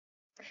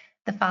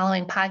The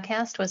following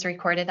podcast was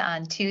recorded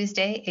on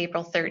Tuesday,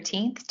 April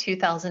 13th,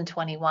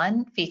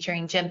 2021,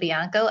 featuring Jim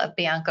Bianco of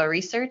Bianco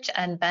Research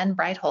and Ben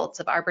Breitholtz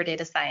of Arbor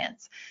Data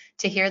Science.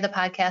 To hear the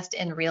podcast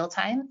in real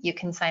time, you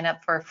can sign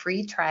up for a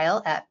free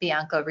trial at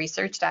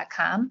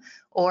biancoresearch.com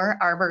or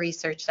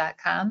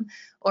arborresearch.com,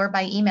 or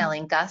by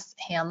emailing Gus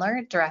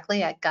Handler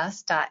directly at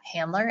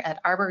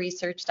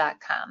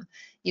gus.handler@arborresearch.com.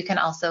 You can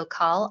also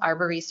call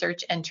Arbor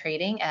Research and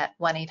Trading at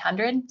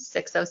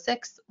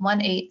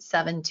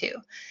 1-800-606-1872.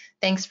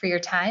 Thanks for your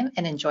time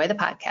and enjoy the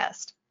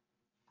podcast.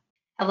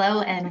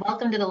 Hello and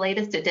welcome to the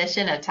latest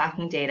edition of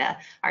Talking Data.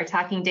 Our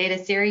Talking Data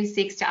series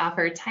seeks to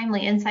offer timely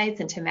insights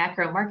into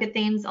macro market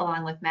themes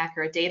along with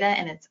macro data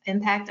and its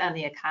impact on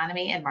the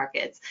economy and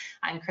markets.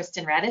 I'm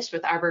Kristen Radish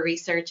with Arbor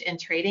Research and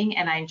Trading,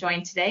 and I'm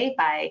joined today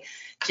by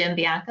Jim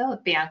Bianco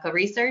of Bianco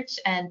Research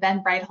and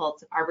Ben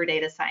Breitholtz of Arbor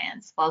Data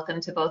Science. Welcome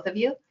to both of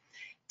you.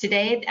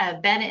 Today,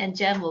 Ben and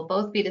Jim will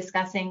both be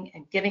discussing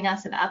and giving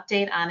us an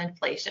update on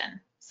inflation.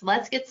 So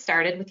let's get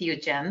started with you,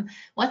 Jim.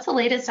 What's the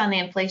latest on the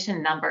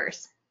inflation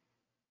numbers?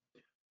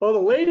 Well, the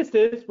latest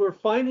is we're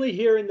finally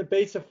here in the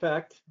base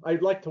effect.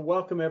 I'd like to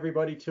welcome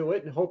everybody to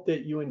it and hope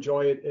that you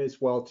enjoy it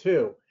as well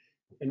too.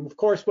 And of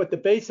course, what the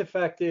base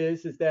effect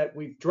is that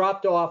we've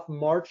dropped off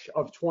March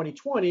of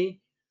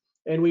 2020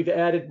 and we've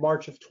added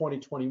March of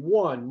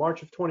 2021.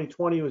 March of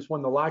 2020 was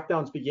when the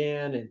lockdowns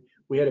began and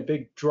we had a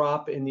big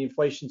drop in the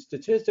inflation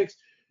statistics.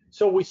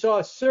 So we saw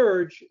a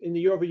surge in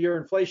the year-over-year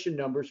inflation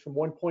numbers from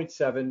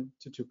 1.7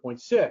 to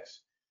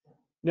 2.6.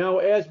 Now,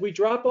 as we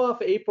drop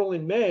off April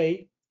and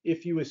May,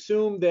 if you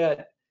assume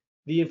that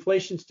the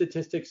inflation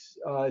statistics,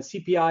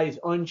 CPI is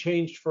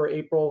unchanged for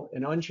April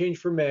and unchanged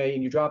for May,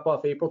 and you drop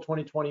off April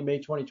 2020, May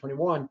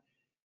 2021,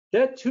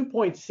 that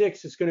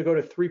 2.6 is going to go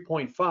to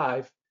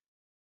 3.5.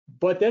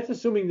 But that's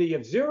assuming that you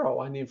have zero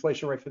on the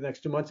inflation rate for the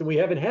next 2 months, and we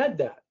haven't had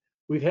that.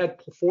 We've had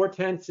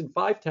 0.4 and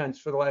 0.5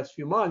 for the last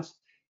few months.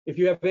 If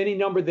you have any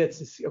number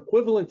that's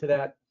equivalent to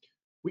that,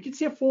 we could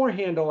see a 4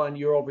 handle on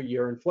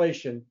year-over-year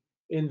inflation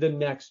in the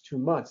next 2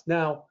 months.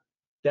 Now,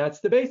 that's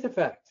the base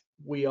effect.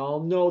 We all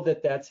know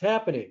that that's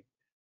happening.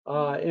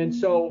 And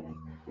so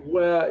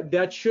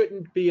that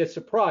shouldn't be a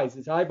surprise.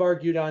 As I've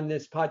argued on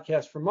this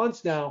podcast for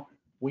months now,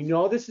 we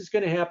know this is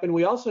going to happen.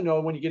 We also know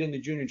when you get into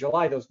June and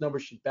July, those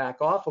numbers should back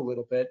off a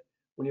little bit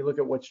when you look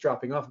at what's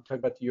dropping off and talk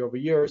about the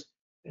year-over-years,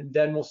 and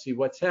then we'll see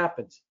what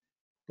happens.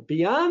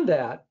 Beyond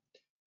that,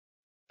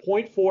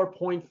 0.4,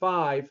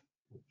 0.5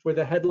 for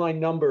the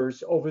headline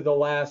numbers over the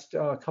last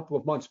couple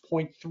of months,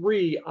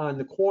 0.3 on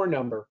the core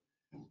number.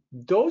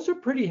 Those are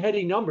pretty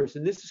heady numbers,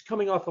 and this is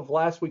coming off of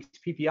last week's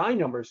PPI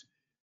numbers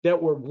that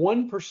were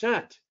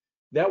 1%.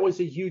 That was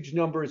a huge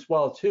number as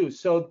well, too.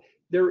 So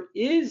there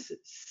is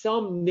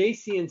some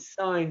nascent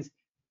signs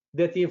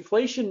that the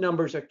inflation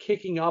numbers are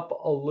kicking up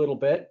a little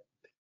bit.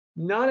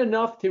 Not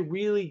enough to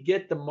really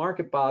get the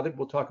market bothered.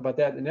 We'll talk about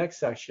that in the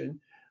next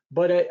section.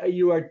 But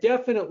you are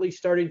definitely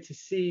starting to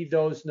see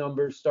those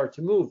numbers start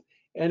to move.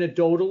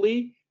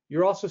 Anecdotally,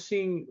 you're also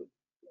seeing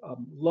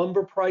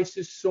lumber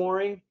prices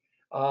soaring.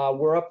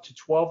 We're up to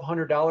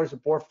 $1,200 a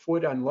board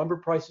foot on lumber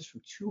prices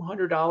from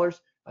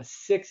 $200, a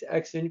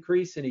 6x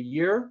increase in a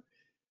year.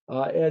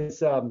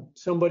 As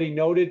somebody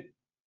noted,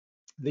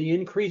 the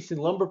increase in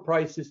lumber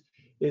prices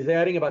is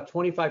adding about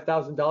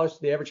 $25,000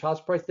 to the average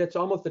house price. That's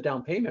almost a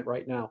down payment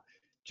right now.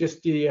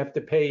 Just you have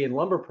to pay in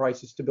lumber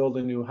prices to build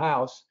a new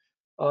house.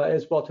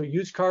 As well too.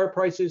 Used car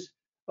prices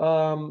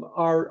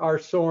are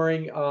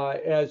soaring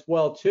as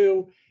well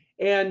too.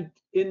 And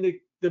in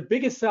the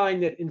biggest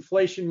sign that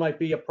inflation might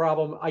be a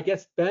problem, I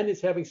guess Ben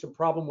is having some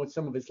problem with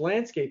some of his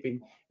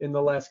landscaping in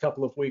the last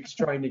couple of weeks,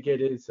 trying to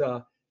get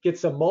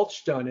some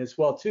mulch done as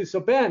well too. So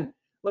Ben,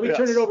 let me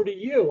turn it over to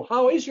you.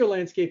 How is your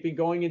landscaping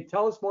going, and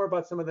tell us more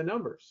about some of the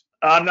numbers.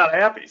 I'm not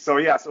happy. So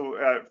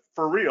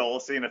for real,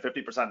 seeing a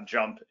 50%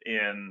 jump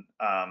in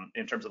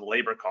terms of the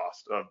labor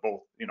cost of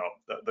both,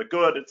 the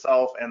good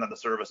itself and then the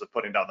service of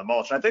putting down the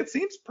mulch. And I think it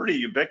seems pretty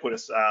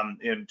ubiquitous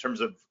in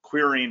terms of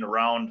querying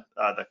around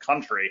the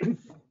country.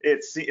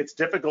 It's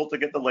difficult to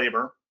get the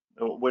labor,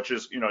 which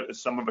is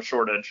some of a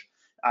shortage.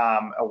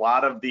 A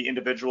lot of the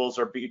individuals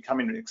are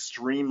becoming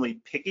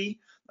extremely picky,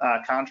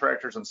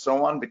 contractors and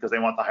so on, because they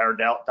want the higher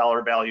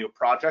dollar value of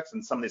projects,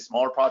 and some of these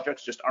smaller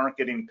projects just aren't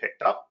getting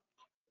picked up.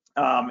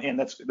 And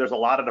there's a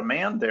lot of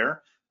demand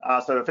there.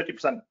 So a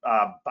 50%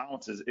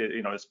 bounce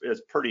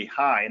is pretty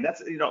high. And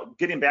that's,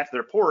 getting back to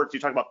the reports, you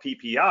talk about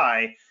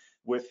PPI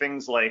with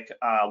things like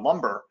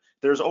lumber.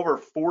 There's over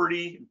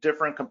 40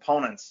 different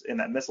components in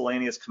that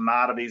miscellaneous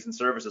commodities and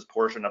services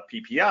portion of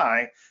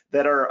PPI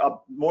that are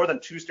more than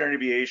 2 standard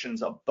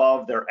deviations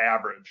above their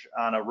average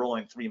on a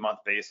rolling 3-month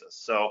basis.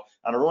 So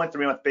on a rolling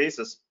 3-month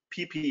basis,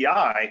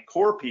 PPI,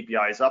 core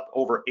PPI, is up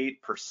over 8%.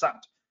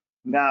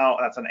 Now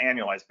that's an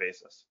annualized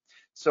basis.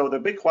 So the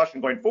big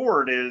question going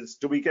forward is,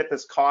 do we get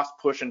this cost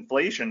push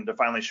inflation to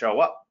finally show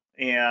up?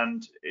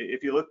 And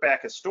if you look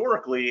back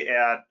historically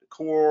at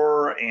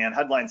core and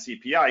headline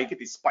CPI, you get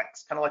these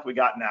spikes, kind of like we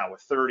got now with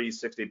 30,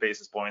 60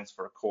 basis points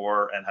for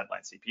core and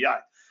headline CPI.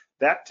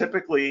 That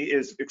typically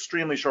is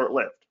extremely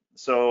short-lived.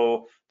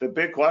 So the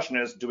big question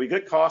is, do we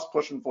get cost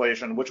push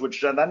inflation, which would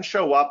then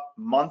show up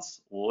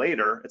months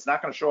later? It's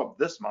not going to show up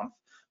this month,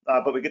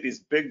 but we get these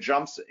big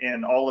jumps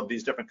in all of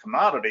these different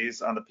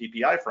commodities on the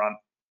PPI front.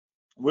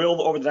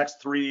 Will, over the next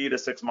 3 to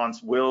 6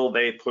 months, will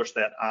they push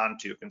that on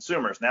to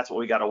consumers? And that's what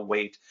we got to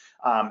wait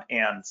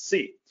and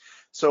see.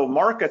 So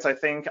markets, I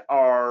think,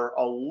 are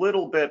a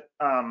little bit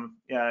kind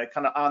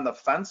of on the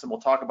fence, and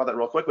we'll talk about that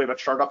real quick. We have a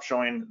chart up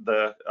showing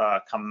the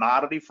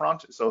commodity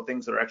front, so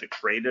things that are actually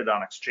traded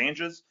on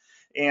exchanges.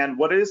 And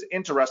what is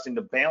interesting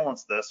to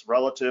balance this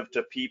relative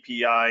to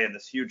PPI and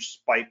this huge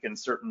spike in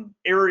certain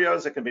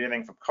areas, it can be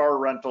anything from car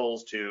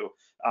rentals to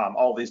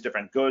all these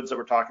different goods that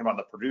we're talking about on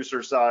the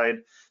producer side.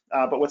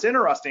 But what's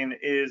interesting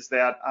is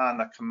that on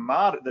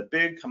the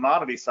big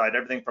commodity side,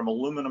 everything from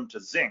aluminum to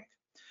zinc,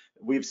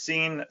 we've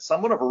seen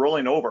somewhat of a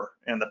rolling over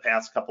in the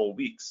past couple of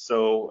weeks.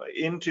 So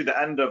into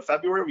the end of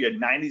February, we had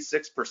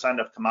 96%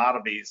 of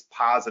commodities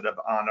positive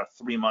on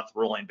a 3-month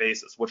rolling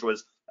basis, which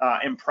was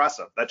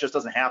impressive. That just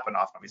doesn't happen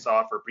often. We saw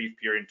it for a brief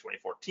period in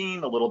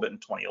 2014, a little bit in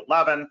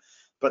 2011,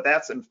 but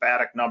that's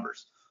emphatic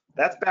numbers.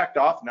 That's backed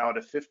off now to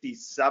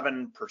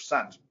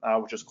 57%,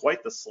 which is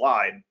quite the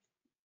slide.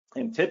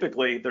 And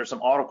typically, there's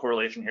some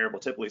autocorrelation here. We'll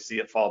typically see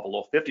it fall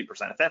below 50%.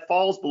 If that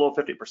falls below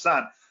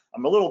 50%,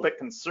 I'm a little bit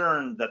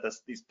concerned that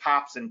these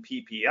pops in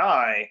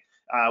PPI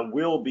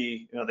will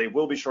be, they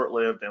will be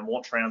short-lived and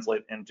won't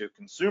translate into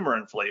consumer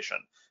inflation.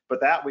 But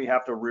that we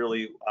have to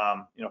really,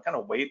 kind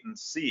of wait and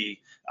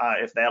see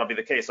if that'll be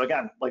the case. So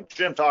again, like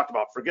Jim talked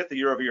about, forget the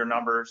year-over-year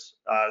numbers.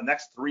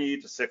 Next 3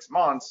 to 6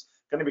 months,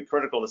 going to be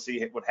critical to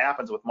see what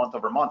happens with month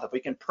over month. If we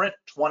can print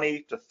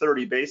 20 to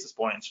 30 basis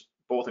points,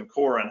 both in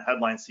core and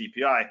headline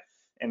CPI,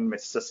 and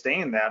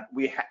sustain that,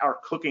 we are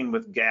cooking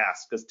with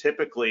gas, because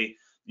typically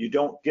you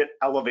don't get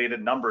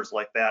elevated numbers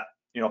like that,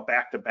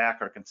 back to back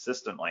or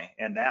consistently.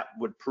 And that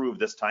would prove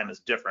this time is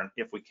different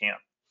if we can.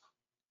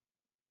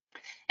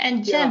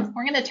 And Jim,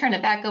 we're going to turn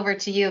it back over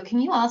to you.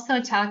 Can you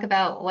also talk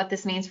about what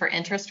this means for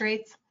interest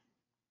rates?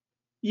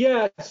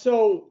 Yeah,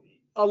 so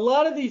a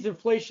lot of these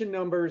inflation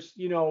numbers,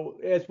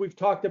 as we've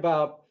talked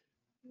about,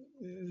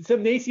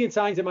 some nascent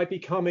signs that might be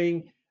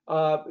coming.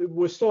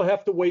 We'll still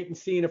have to wait and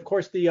see. And of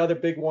course, the other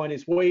big one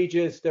is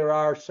wages. There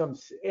are some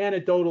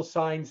anecdotal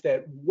signs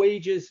that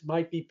wages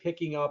might be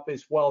picking up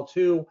as well,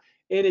 too.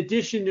 In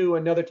addition to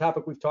another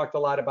topic we've talked a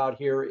lot about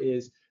here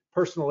is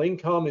personal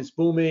income is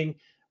booming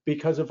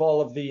because of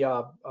all of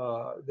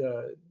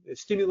the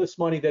stimulus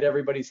money that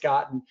everybody's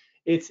gotten.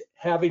 It's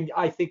having,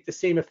 I think, the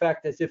same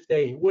effect as if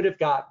they would have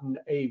gotten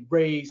a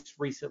raise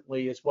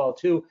recently as well,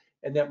 too,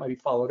 and that might be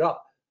followed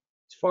up.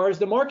 As far as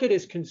the market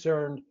is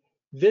concerned,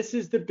 this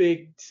is the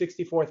big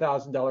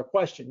 $64,000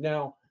 question.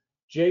 Now,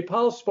 Jay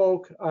Powell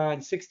spoke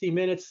on 60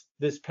 Minutes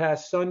this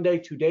past Sunday,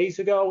 2 days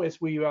ago,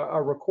 as we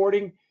are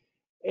recording,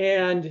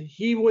 and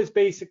he was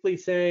basically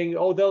saying,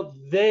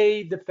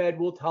 the Fed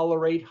will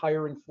tolerate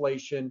higher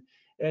inflation,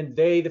 and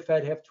the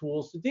Fed have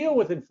tools to deal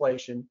with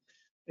inflation.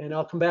 And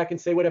I'll come back and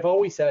say what I've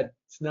always said.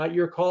 It's not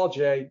your call,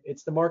 Jay.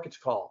 It's the market's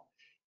call.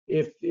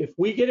 If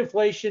we get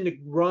inflation to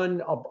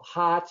run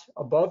hot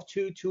above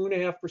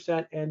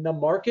 2.5%, and the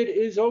market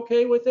is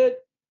okay with it,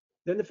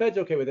 then the Fed's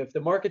okay with it. If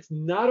the market's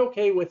not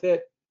okay with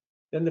it,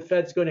 then the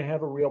Fed's going to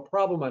have a real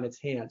problem on its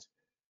hands.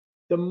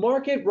 The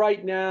market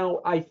right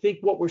now, I think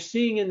what we're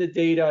seeing in the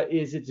data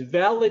is it's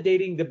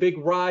validating the big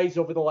rise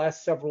over the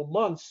last several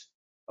months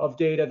of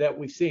data that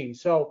we've seen.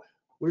 So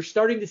we're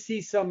starting to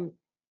see some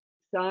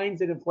signs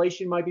that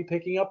inflation might be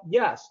picking up.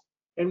 Yes.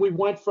 And we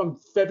went from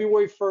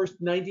February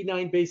 1st,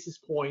 99 basis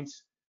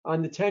points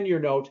on the 10-year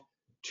note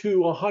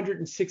to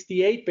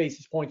 168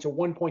 basis points, or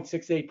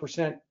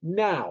 1.68%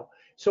 now.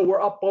 So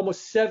we're up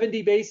almost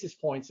 70 basis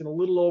points in a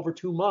little over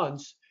 2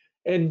 months.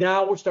 And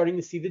now we're starting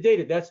to see the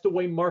data. That's the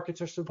way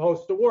markets are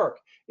supposed to work.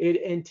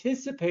 It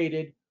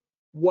anticipated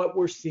what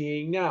we're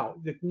seeing now.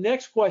 The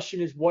next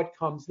question is what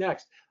comes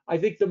next. I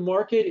think the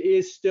market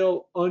is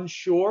still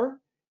unsure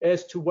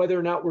as to whether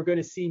or not we're going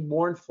to see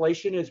more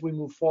inflation as we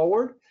move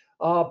forward.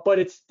 But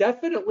it's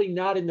definitely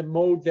not in the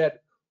mode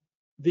that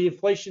the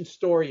inflation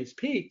story is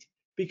peaked,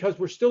 because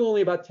we're still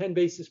only about 10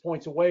 basis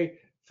points away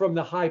from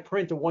the high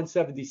print of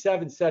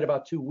 177 set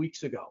about 2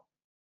 weeks ago.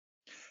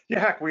 Yeah,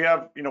 heck, we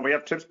have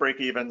TIPS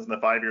break-evens in the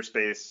 5-year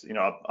space,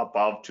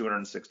 above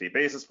 260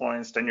 basis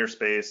points, 10-year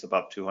space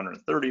above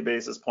 230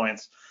 basis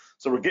points.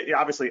 So we're getting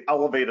obviously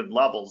elevated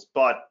levels,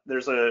 but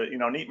there's a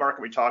neat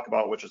market we talk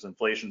about, which is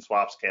inflation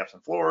swaps, caps,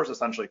 and floors,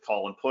 essentially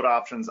call and put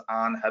options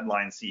on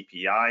headline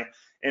CPI.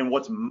 And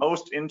what's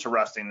most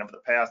interesting over the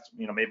past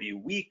maybe a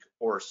week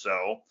or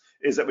so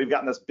is that we've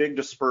gotten this big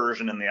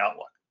dispersion in the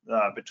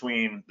outlook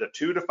between the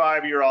 2 to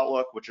 5 year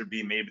outlook, which would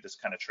be maybe this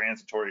kind of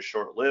transitory,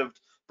 short-lived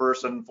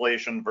burst of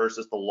inflation,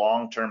 versus the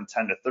long-term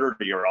 10 to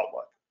 30 year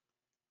outlook.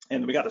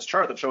 And we got this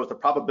chart that shows the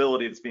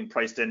probability that's being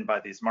priced in by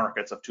these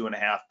markets of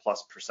 2.5+%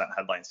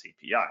 headline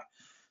CPI.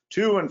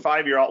 2 and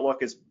 5 year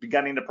outlook is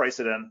beginning to price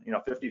it in,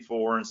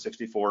 54 and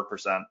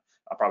 64%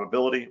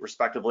 probability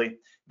respectively.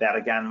 That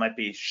again might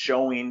be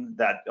showing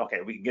that,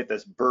 okay, we can get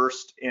this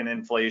burst in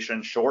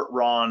inflation, short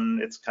run.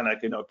 It's kind of,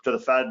 to the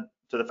Fed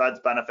to the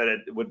Fed's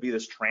benefit, it would be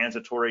this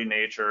transitory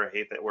nature. I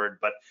hate that word,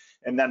 but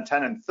and then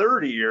 10 and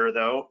 30 year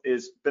though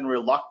is been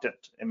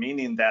reluctant,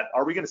 meaning that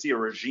are we going to see a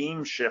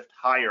regime shift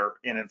higher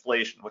in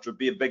inflation, which would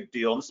be a big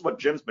deal. And this is what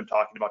Jim's been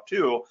talking about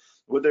too.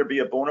 Would there be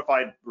a bona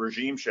fide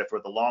regime shift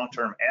where the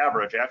long-term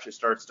average actually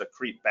starts to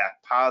creep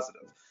back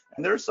positive?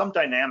 And there's some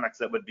dynamics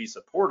that would be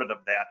supportive of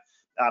that.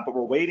 But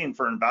we're waiting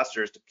for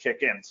investors to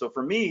kick in. So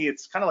for me,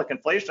 it's kind of like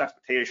inflation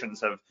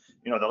expectations have,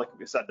 like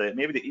we said,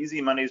 maybe the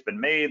easy money's been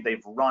made.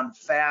 They've run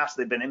fast.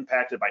 They've been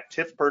impacted by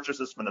TIF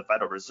purchases from the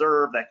Federal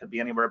Reserve. That could be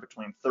anywhere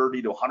between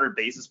 30 to 100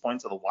 basis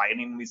points of the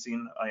widening we've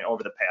seen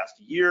over the past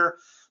year.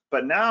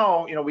 But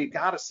now, we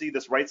got to see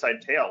this right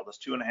side tail, this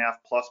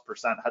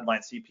 2.5+%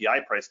 headline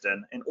CPI priced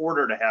in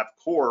order to have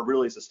core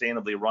really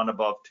sustainably run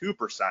above 2%.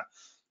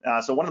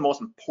 So one of the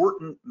most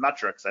important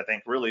metrics, I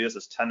think, really is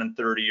this 10 and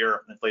 30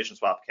 year inflation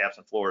swap caps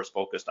and floors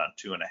focused on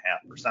 2.5%.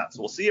 So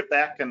we'll see if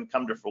that can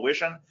come to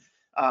fruition.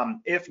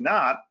 If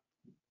not,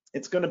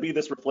 it's going to be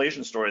this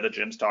reflation story that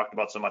Jim's talked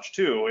about so much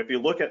too. If you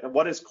look at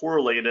what is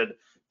correlated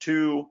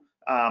to,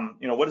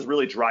 what is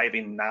really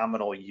driving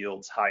nominal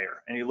yields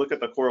higher, and you look at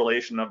the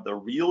correlation of the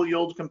real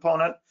yield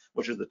component,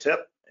 which is the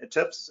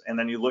TIPS, and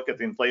then you look at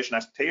the inflation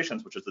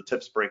expectations, which is the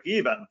TIPS break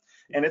even,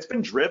 and it's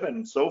been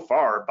driven so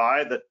far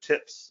by the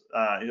TIPS,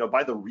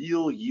 by the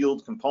real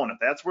yield component.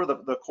 That's where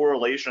the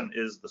correlation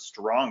is the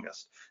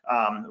strongest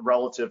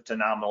relative to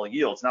nominal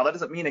yields. Now that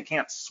doesn't mean it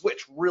can't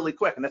switch really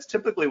quick, and that's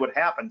typically what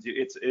happens.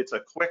 It's a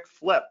quick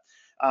flip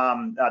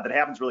that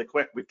happens really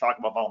quick. We've talked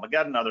about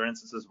Volmageddon, other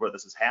instances where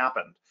this has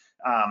happened,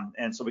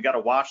 and so we got to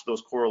watch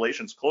those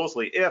correlations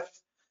closely. If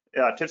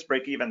TIPS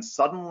break even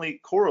suddenly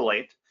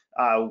correlate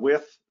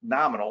with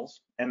nominals,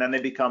 and then they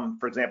become,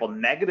 for example,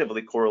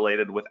 negatively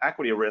correlated with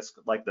equity risk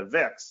like the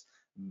VIX,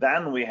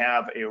 then we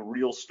have a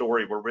real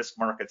story where risk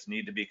markets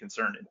need to be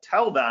concerned.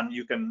 Until then,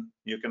 you can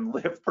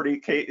live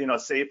pretty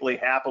safely,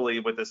 happily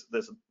with this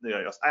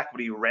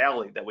equity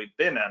rally that we've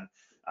been in.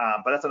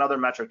 But that's another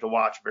metric to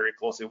watch very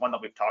closely, one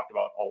that we've talked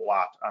about a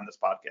lot on this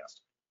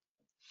podcast.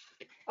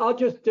 I'll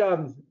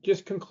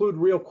just conclude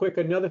real quick.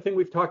 Another thing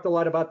we've talked a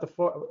lot about the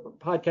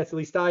podcast, at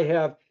least I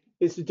have,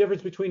 is the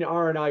difference between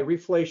R&I,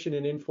 reflation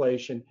and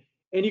inflation.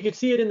 And you can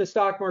see it in the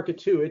stock market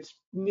too. It's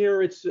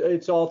near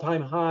its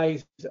all-time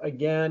highs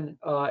again,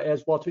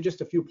 as well, to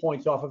just a few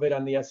points off of it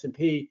on the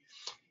S&P.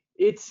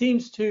 It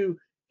seems to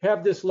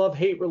have this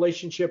love-hate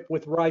relationship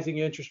with rising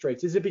interest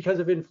rates. Is it because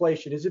of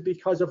inflation? Is it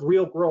because of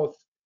real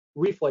growth,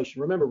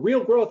 reflation? Remember,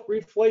 real growth,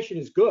 reflation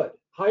is good.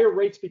 Higher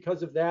rates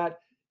because of that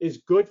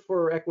is good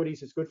for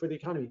equities, it's good for the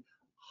economy.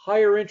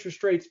 Higher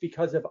interest rates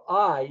because of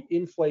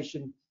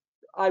inflation,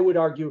 I would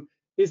argue,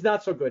 is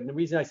not so good. And the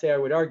reason I say I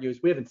would argue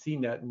is we haven't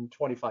seen that in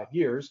 25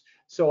 years.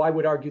 So I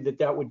would argue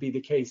that would be the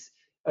case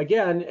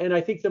again. And I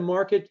think the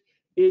market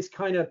is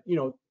kind of,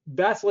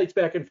 vacillates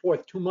back and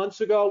forth. 2 months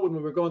ago, when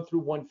we were going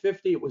through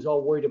 150, it was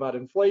all worried about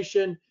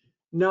inflation.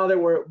 Now that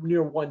we're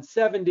near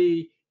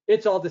 170,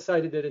 it's all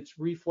decided that it's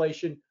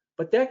reflation.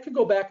 But that could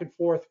go back and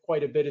forth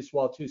quite a bit as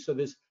well too. So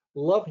this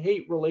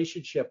love-hate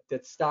relationship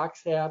that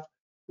stocks have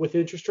with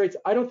interest rates,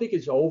 I don't think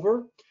is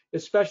over,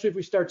 especially if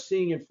we start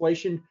seeing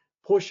inflation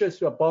push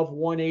us above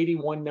 180,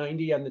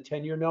 190 on the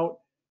 10-year note.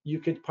 You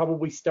could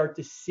probably start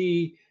to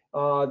see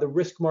the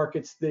risk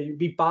markets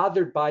be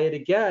bothered by it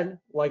again,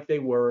 like they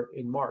were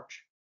in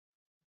March.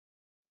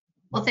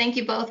 Well, thank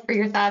you both for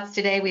your thoughts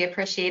today. We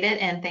appreciate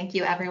it. And thank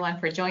you everyone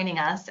for joining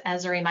us.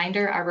 As a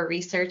reminder, Arbor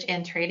Research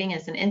and Trading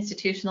is an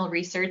institutional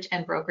research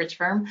and brokerage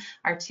firm.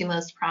 Our two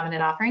most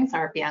prominent offerings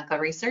are Bianco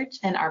Research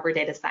and Arbor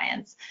Data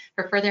Science.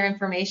 For further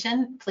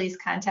information, please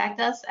contact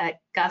us at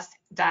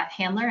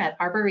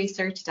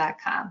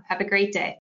gus.handler@arborresearch.com. Have a great day.